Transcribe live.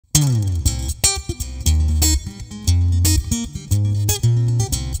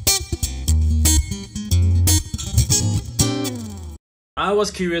I was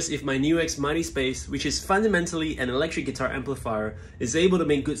curious if my NUX Mighty Space, which is fundamentally an electric guitar amplifier, is able to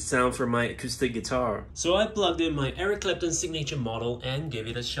make good sound for my acoustic guitar. So I plugged in my Eric Clapton signature model and gave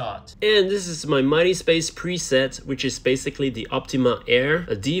it a shot. And this is my Mighty Space preset, which is basically the Optima Air,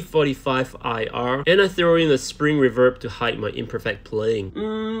 a D45IR, and I throw in a spring reverb to hide my imperfect playing.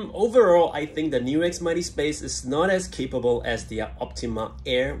 Overall, I think the NUX Mighty Space is not as capable as the Optima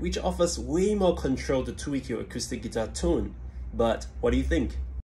Air, which offers way more control to tweak your acoustic guitar tone. But what do you think?